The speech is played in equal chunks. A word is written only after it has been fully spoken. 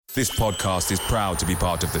This podcast is proud to be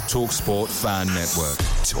part of the TalkSport Fan Network.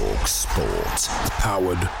 TalkSport.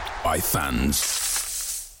 Powered by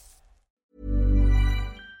fans.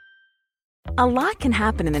 A lot can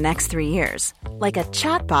happen in the next 3 years. Like a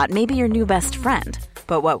chatbot may be your new best friend.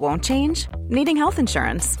 But what won't change? Needing health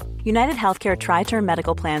insurance. United Healthcare Tri-Term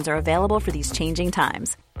Medical Plans are available for these changing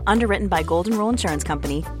times. Underwritten by Golden Rule Insurance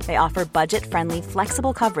Company, they offer budget-friendly,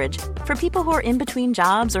 flexible coverage for people who are in between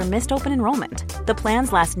jobs or missed open enrollment. The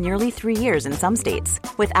plans last nearly 3 years in some states,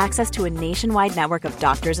 with access to a nationwide network of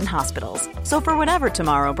doctors and hospitals. So for whatever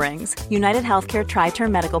tomorrow brings, United Healthcare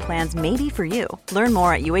Tri-Term Medical Plans may be for you. Learn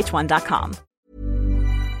more at uh1.com.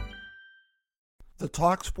 The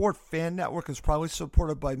TalkSport Fan Network is proudly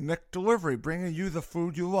supported by McDelivery, bringing you the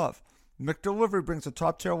food you love. McDelivery brings a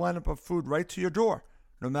top-tier lineup of food right to your door.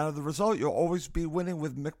 No matter the result, you'll always be winning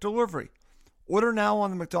with McDelivery. Order now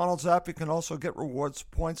on the McDonald's app. You can also get rewards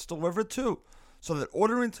points delivered too, so that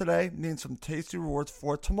ordering today means some tasty rewards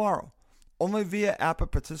for tomorrow. Only via app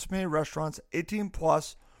at participating restaurants. 18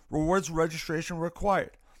 plus. Rewards registration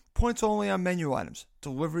required. Points only on menu items.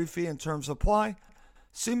 Delivery fee and terms apply.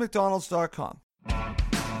 See McDonald's.com.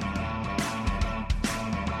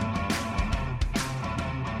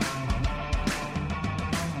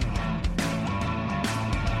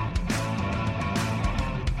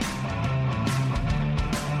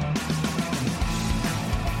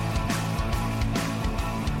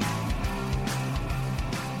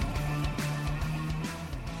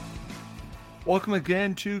 Welcome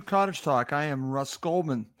again to Cottage Talk. I am Russ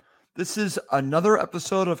Goldman. This is another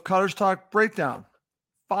episode of Cottage Talk Breakdown.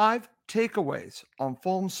 5 takeaways on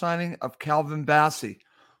Fulham signing of Calvin Bassey,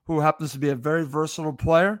 who happens to be a very versatile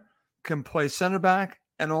player, can play center back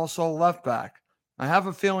and also left back. I have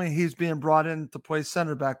a feeling he's being brought in to play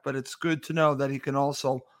center back, but it's good to know that he can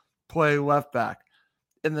also play left back.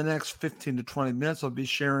 In the next 15 to 20 minutes, I'll be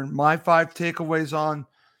sharing my 5 takeaways on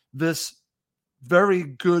this very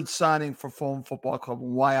good signing for Fulham Football Club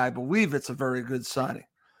and why I believe it's a very good signing.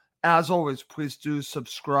 As always, please do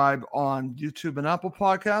subscribe on YouTube and Apple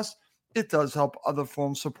Podcasts. It does help other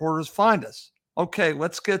Fulham supporters find us. Okay,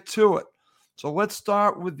 let's get to it. So let's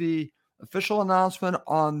start with the official announcement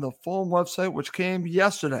on the Fulham website, which came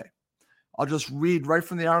yesterday. I'll just read right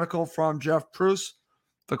from the article from Jeff Pruce.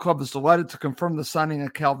 The club is delighted to confirm the signing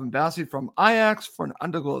of Calvin Bassey from Ajax for an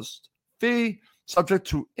undisclosed fee, subject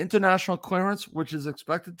to international clearance, which is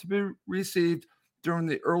expected to be received during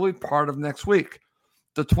the early part of next week.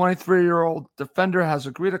 The 23-year-old defender has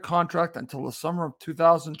agreed a contract until the summer of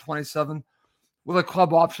 2027 with a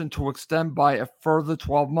club option to extend by a further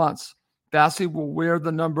 12 months. Bassey will wear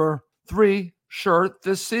the number 3 shirt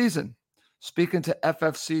this season. Speaking to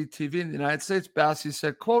FFC TV in the United States, Bassey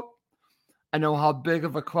said, quote, "I know how big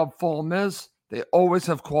of a club Fulham is. They always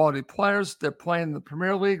have quality players. They're playing in the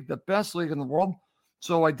Premier League, the best league in the world,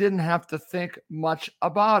 so I didn't have to think much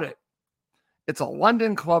about it. It's a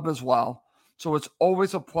London club as well, so it's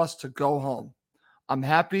always a plus to go home. I'm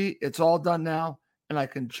happy it's all done now, and I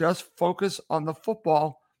can just focus on the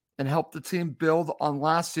football and help the team build on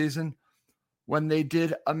last season when they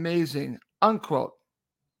did amazing," unquote.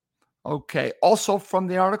 Okay, also from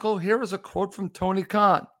the article, here is a quote from Tony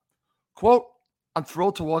Khan. Quote, "I'm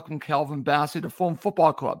thrilled to welcome Calvin Bassey to Fulham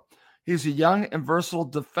Football Club. He's a young and versatile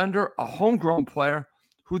defender, a homegrown player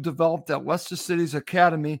who developed at Leicester City's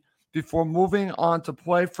academy before moving on to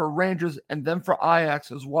play for Rangers and then for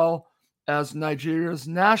Ajax as well as Nigeria's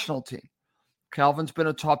national team. Calvin's been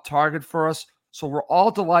a top target for us, so we're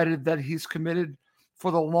all delighted that he's committed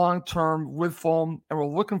for the long term with Fulham, and we're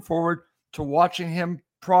looking forward to watching him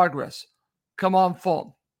progress. Come on,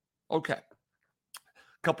 Fulham." Okay.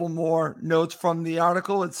 Couple more notes from the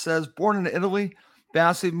article. It says, born in Italy,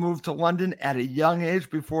 Bassey moved to London at a young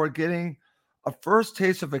age before getting a first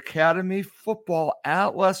taste of academy football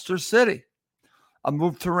at Leicester City. A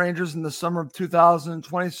move to Rangers in the summer of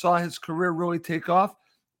 2020 saw his career really take off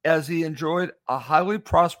as he enjoyed a highly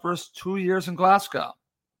prosperous 2 years in Glasgow.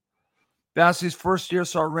 Bassey's first year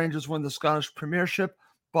saw Rangers win the Scottish Premiership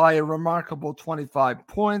by a remarkable 25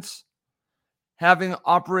 points. Having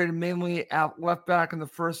operated mainly at left back in the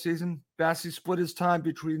first season, Bassey split his time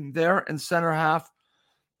between there and center half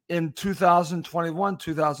in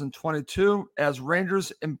 2021-2022 as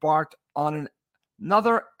Rangers embarked on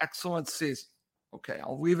another excellent season. Okay,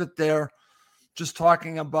 I'll leave it there. Just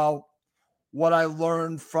talking about what I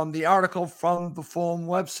learned from the article from the Fulham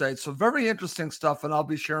website. So very interesting stuff, and I'll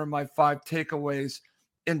be sharing my 5 takeaways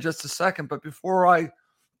in just a second. But before I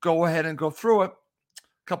go ahead and go through it,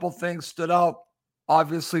 a couple things stood out.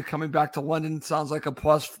 Obviously, coming back to London sounds like a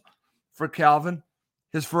plus for Calvin.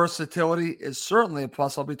 His versatility is certainly a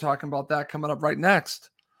plus. I'll be talking about that coming up right next.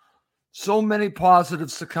 So many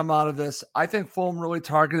positives to come out of this. I think Fulham really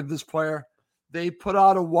targeted this player. They put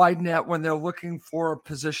out a wide net when they're looking for a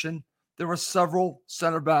position. There were several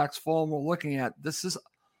center backs Fulham were looking at. This is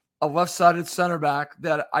a left-sided center back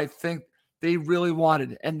that I think they really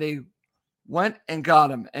wanted, and they went and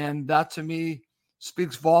got him. And that, to me,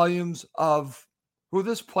 speaks volumes of who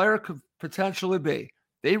this player could potentially be.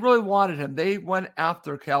 They really wanted him. They went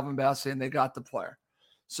after Calvin Bassey, and they got the player.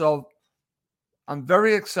 So I'm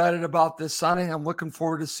very excited about this signing. I'm looking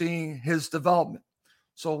forward to seeing his development.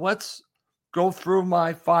 So let's go through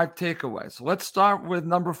my 5 takeaways. Let's start with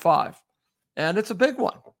number 5, and it's a big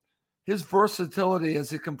one. His versatility as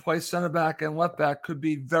he can play center back and left back could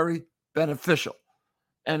be very beneficial,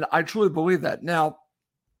 and I truly believe that. Now,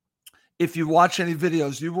 if you watch any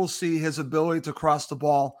videos, you will see his ability to cross the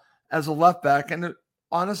ball as a left back, and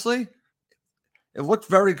honestly, it looked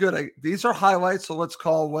very good. These are highlights, so let's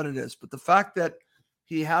call it what it is. But the fact that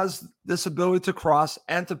he has this ability to cross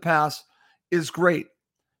and to pass is great.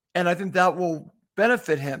 And I think that will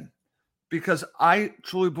benefit him because I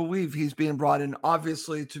truly believe he's being brought in,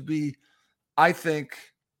 obviously, to be, I think,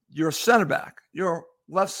 your center back, your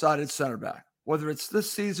left-sided center back. Whether it's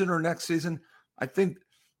this season or next season, I think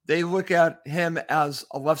they look at him as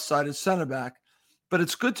a left-sided center back. But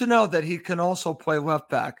it's good to know that he can also play left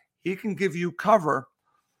back. He can give you cover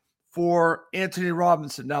for Anthony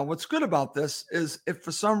Robinson. Now, what's good about this is if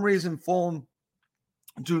for some reason Fulham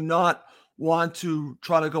do not want to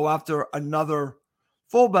try to go after another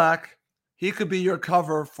fullback, he could be your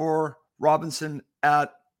cover for Robinson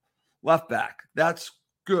at left back. That's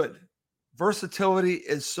good. Versatility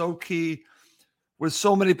is so key with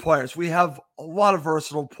so many players. We have a lot of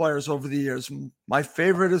versatile players over the years. My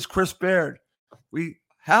favorite is Chris Baird. We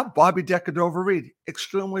have Bobby Decadova-Reid,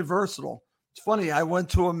 extremely versatile. It's funny, I went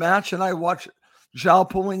to a match and I watched João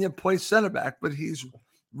Palhinha play center back, but he's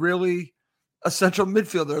really a central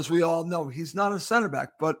midfielder, as we all know. He's not a center back,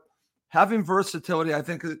 but having versatility, I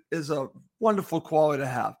think, is a wonderful quality to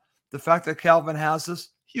have. The fact that Calvin has this,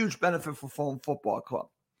 huge benefit for Fulham Football Club.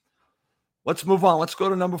 Let's move on. Let's go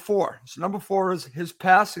to number 4. So number 4 is his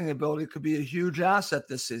passing ability could be a huge asset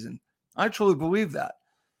this season. I truly believe that.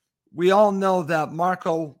 We all know that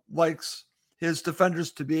Marco likes his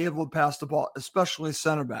defenders to be able to pass the ball, especially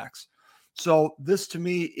center backs. So this, to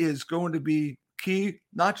me, is going to be key,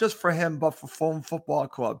 not just for him, but for Fulham Football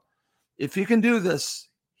Club. If he can do this,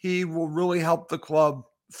 he will really help the club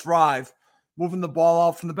thrive, moving the ball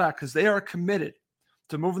out from the back, because they are committed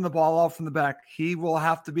to moving the ball out from the back. He will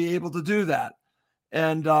have to be able to do that.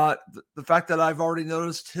 And the fact that I've already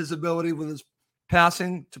noticed his ability with his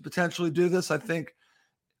passing to potentially do this, I think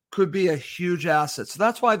could be a huge asset. So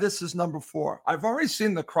that's why this is number 4. I've already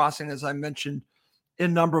seen the crossing, as I mentioned,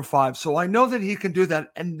 in number 5. So I know that he can do that.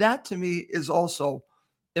 And that, to me, is also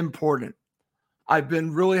important. I've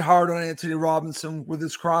been really hard on Anthony Robinson with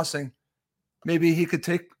his crossing. Maybe he could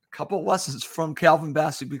take a couple lessons from Calvin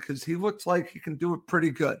Bassey because he looks like he can do it pretty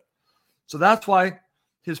good. So that's why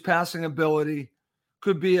his passing ability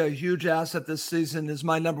could be a huge asset this season is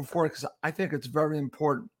my number 4, because I think it's very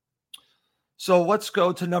important. So let's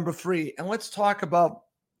go to number 3, and let's talk about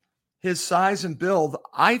his size and build.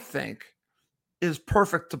 I think is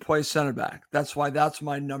perfect to play center back. That's why that's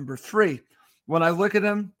my number 3. When I look at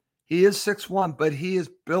him, he is 6'1", but he is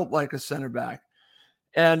built like a center back.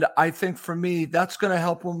 And I think for me, that's going to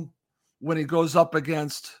help him when he goes up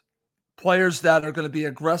against players that are going to be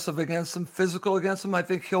aggressive against him, physical against him. I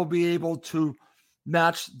think he'll be able to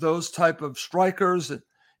match those type of strikers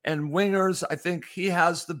and wingers. I think he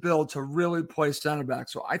has the build to really play center back.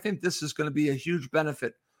 So I think this is going to be a huge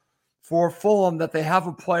benefit for Fulham that they have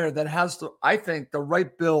a player that has the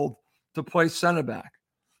right build to play center back.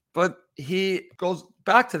 But he goes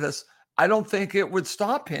back to this. I don't think it would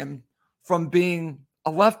stop him from being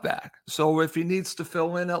a left back. So if he needs to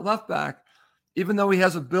fill in at left back, even though he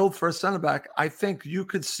has a build for a center back, I think you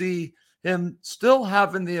could see him still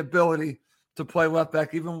having the ability to play left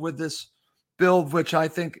back, even with this build, which I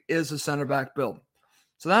think is a center back build.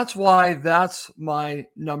 So that's why that's my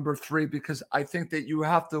number 3, because I think that you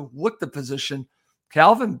have to look the position.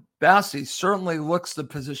 Calvin Bassey certainly looks the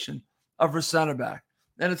position of a center back.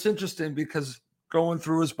 And it's interesting because going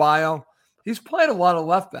through his bio, he's played a lot of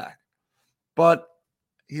left back, but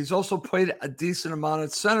he's also played a decent amount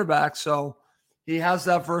at center back. So he has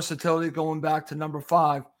that versatility going back to number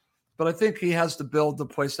 5. But I think he has the build to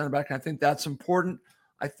play center back. And I think that's important.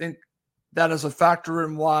 I think that is a factor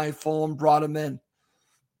in why Fulham brought him in,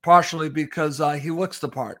 partially because he looks the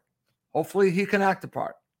part. Hopefully he can act the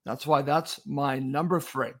part. That's why that's my number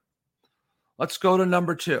 3. Let's go to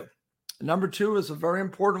number 2. Number 2 is a very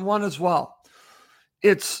important one as well.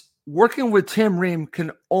 It's working with Tim Ream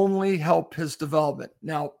can only help his development.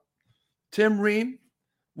 Now, Tim Ream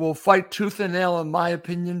will fight tooth and nail, in my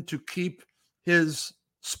opinion, to keep his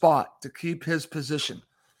spot, to keep his position.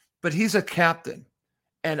 But he's a captain,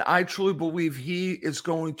 and I truly believe he is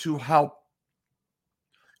going to help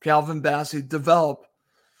Calvin Bassey develop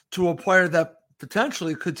to a player that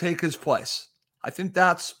potentially could take his place. I think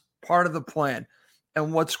that's part of the plan.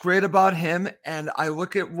 And what's great about him, and I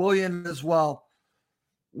look at William as well,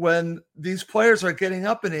 when these players are getting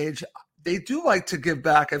up in age, they do like to give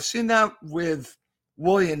back. I've seen that with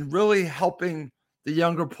William really helping the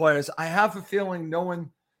younger players. I have a feeling, knowing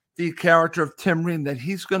the character of Tim Ream, that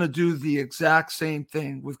he's going to do the exact same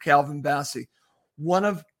thing with Calvin Bassey. One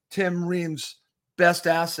of Tim Ream's best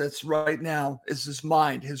assets right now is his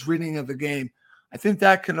mind, his reading of the game. I think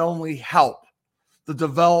that can only help the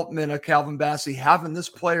development of Calvin Bassey, having this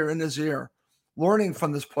player in his ear, learning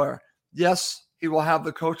from this player. Yes, he will have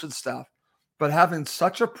the coaching staff, but having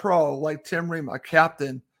such a pro like Tim Ream, a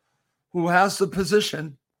captain who has the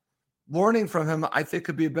position, learning from him, I think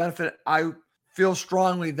could be a benefit. I feel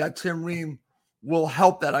strongly that Tim Ream will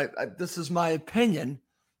help that. This is my opinion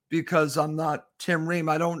because I'm not Tim Ream.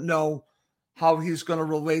 I don't know how he's going to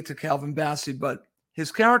relate to Calvin Bassey, but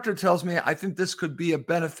his character tells me I think this could be a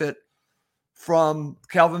benefit from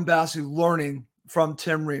Calvin Bassey learning from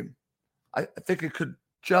Tim Ream. I think it could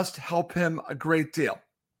just help him a great deal.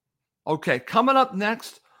 Okay, coming up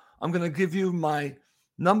next, I'm going to give you my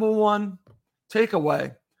number one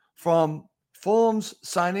takeaway from Fulham's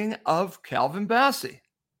signing of Calvin Bassey.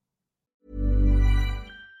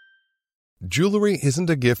 Jewelry isn't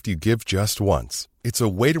a gift you give just once. It's a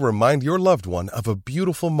way to remind your loved one of a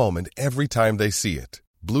beautiful moment every time they see it.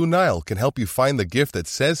 Blue Nile can help you find the gift that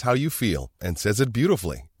says how you feel and says it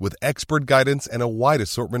beautifully, with expert guidance and a wide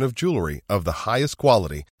assortment of jewelry of the highest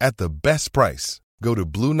quality at the best price. Go to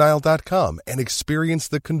BlueNile.com and experience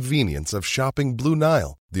the convenience of shopping Blue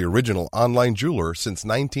Nile, the original online jeweler since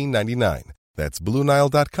 1999. That's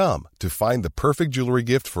BlueNile.com to find the perfect jewelry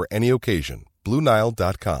gift for any occasion.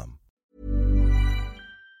 BlueNile.com.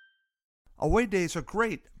 Away days are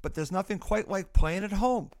great, but there's nothing quite like playing at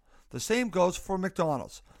home. The same goes for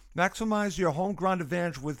McDonald's. Maximize your home ground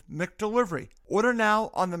advantage with McDelivery. Order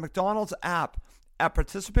now on the McDonald's app at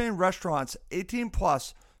participating restaurants. 18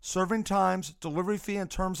 plus. Serving times, delivery fee, and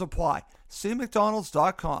terms apply. See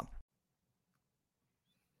McDonald's.com.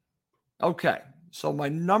 Okay, so my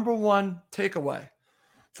number one takeaway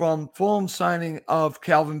from Fulham signing of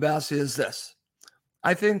Calvin Bassey is this.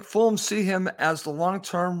 I think Fulham see him as the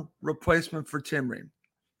long-term replacement for Tim Ream.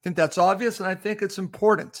 I think that's obvious, and I think it's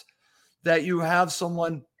important that you have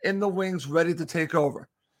someone in the wings ready to take over.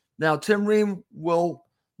 Now, Tim Ream will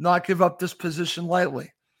not give up this position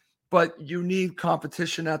lightly, but you need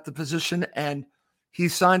competition at the position, and he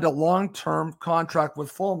signed a long-term contract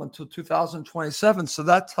with Fulham until 2027, so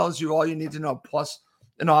that tells you all you need to know, plus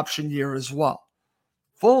an option year as well.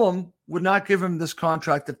 Fulham would not give him this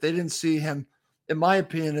contract if they didn't see him, in my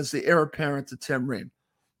opinion, as the heir apparent to Tim Ream.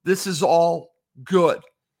 This is all good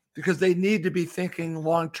because they need to be thinking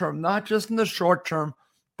long-term, not just in the short term,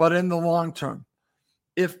 but in the long term.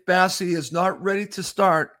 If Bassey is not ready to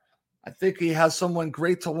start, I think he has someone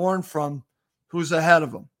great to learn from who's ahead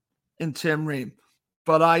of him in Tim Ream.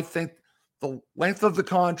 But I think the length of the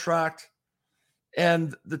contract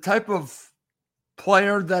and the type of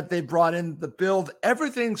player that they brought in, the build,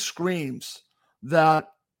 everything screams that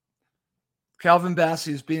Calvin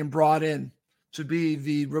Bassey is being brought in to be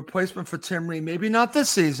the replacement for Tim Ream. Maybe not this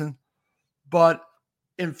season, but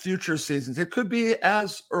in future seasons. It could be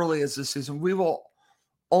as early as this season. We will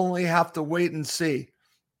only have to wait and see.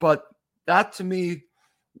 But that, to me,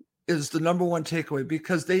 is the number one takeaway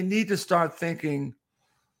because they need to start thinking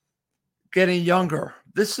getting younger.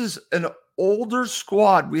 This is an older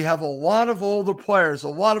squad. We have a lot of older players, a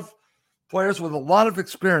lot of players with a lot of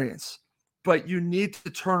experience, but you need to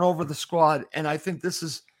turn over the squad. And I think this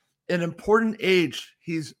is an important age.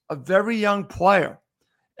 He's a very young player.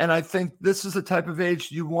 And I think this is the type of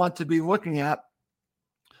age you want to be looking at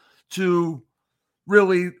to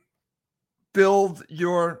really build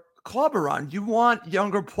your club around. You want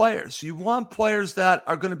younger players. You want players that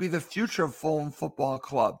are going to be the future of Fulham Football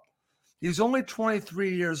Club. He's only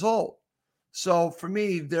 23 years old. So for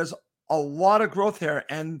me, there's a lot of growth here.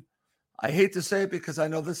 And I hate to say it because I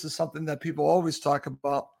know this is something that people always talk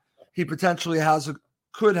about. He potentially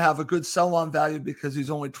could have a good sell-on value because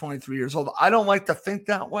he's only 23 years old. I don't like to think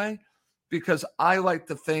that way because I like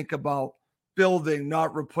to think about building,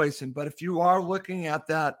 not replacing. But if you are looking at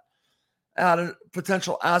that, at a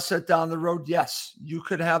potential asset down the road, yes, you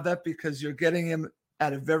could have that because you're getting him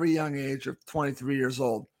at a very young age of 23 years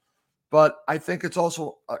old. but I think it's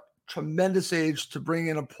also a tremendous age to bring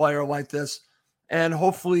in a player like this, and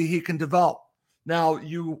hopefully he can develop. Now,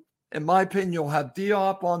 in my opinion, you'll have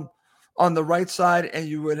Diop on the right side, and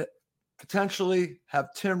you would potentially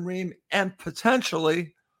have Tim Ream and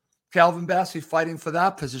potentially Calvin Bassey fighting for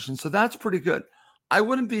that position. So that's pretty good. I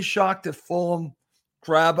wouldn't be shocked if Fulham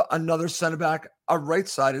grab another center back, a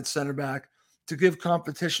right-sided center back, to give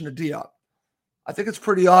competition to Diop. I think it's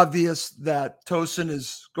pretty obvious that Tosin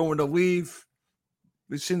is going to leave.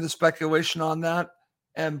 We've seen the speculation on that.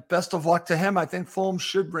 And best of luck to him. I think Fulham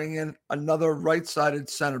should bring in another right-sided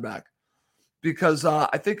center back because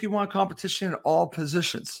I think you want competition in all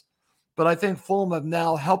positions. But I think Fulham have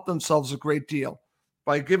now helped themselves a great deal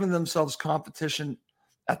by giving themselves competition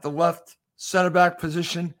at the left center back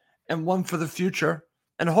position and one for the future.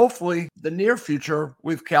 And hopefully the near future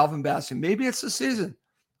with Calvin Bassey. Maybe it's the season.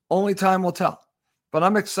 Only time will tell. But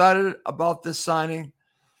I'm excited about this signing.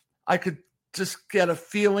 I could just get a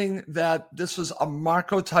feeling that this was a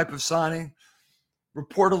Marco type of signing.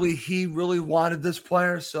 Reportedly, he really wanted this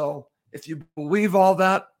player. So if you believe all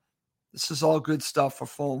that, this is all good stuff for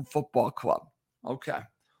Fulham Football Club. Okay.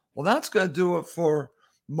 Well, that's going to do it for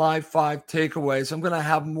my 5 takeaways. I'm going to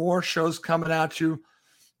have more shows coming at you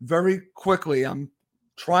very quickly. I'm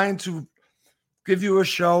trying to give you a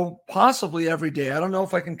show possibly every day. I don't know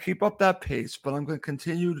if I can keep up that pace, but I'm going to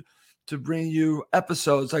continue to bring you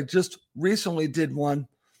episodes. I just recently did one,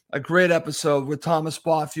 a great episode with Thomas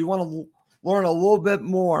Baugh. If you want to learn a little bit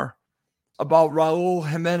more about Raul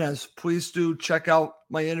Jimenez, please do check out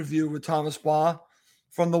my interview with Thomas Baugh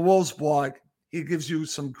from the Wolves blog. He gives you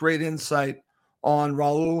some great insight on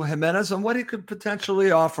Raul Jimenez and what he could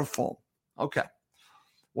potentially offer Fulham. Okay.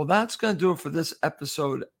 Well, that's going to do it for this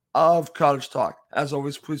episode of Cottage Talk. As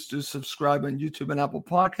always, please do subscribe on YouTube and Apple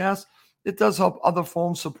Podcasts. It does help other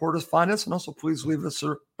Fulham supporters find us, and also please leave us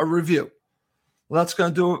a review. Well, that's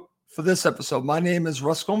going to do it for this episode. My name is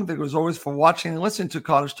Russ Coleman. Thank you as always for watching and listening to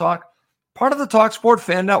Cottage Talk, part of the Talk Sport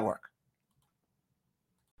Fan Network.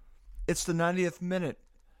 It's the 90th minute,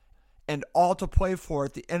 and all to play for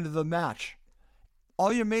at the end of the match.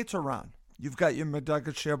 All your mates are around. You've got your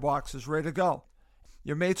McNugget share boxes ready to go.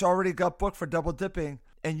 Your mates already got booked for double dipping,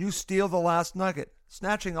 and you steal the last nugget,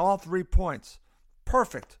 snatching all 3 points.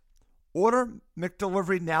 Perfect. Order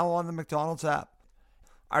McDelivery now on the McDonald's app.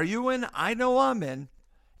 Are you in? I know I'm in.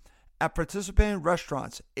 At participating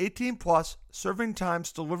restaurants, 18 plus, serving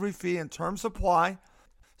times, delivery fee, and terms apply.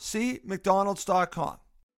 See McDonald's.com.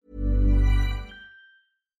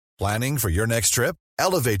 Planning for your next trip?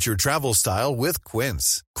 Elevate your travel style with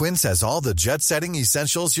Quince. Quince has all the jet-setting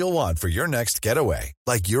essentials you'll want for your next getaway,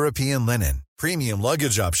 like European linen, premium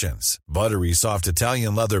luggage options, buttery soft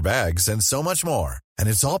Italian leather bags, and so much more. And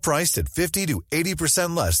it's all priced at 50 to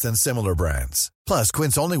 80% less than similar brands. Plus,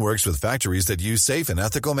 Quince only works with factories that use safe and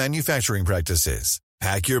ethical manufacturing practices.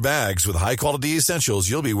 Pack your bags with high-quality essentials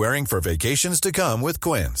you'll be wearing for vacations to come with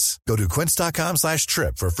Quince. Go to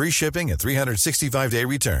quince.com/trip for free shipping and 365-day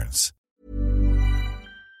returns.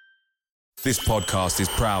 This podcast is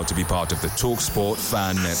proud to be part of the TalkSport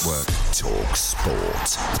Fan Network.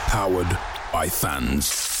 TalkSport. Powered by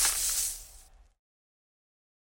fans.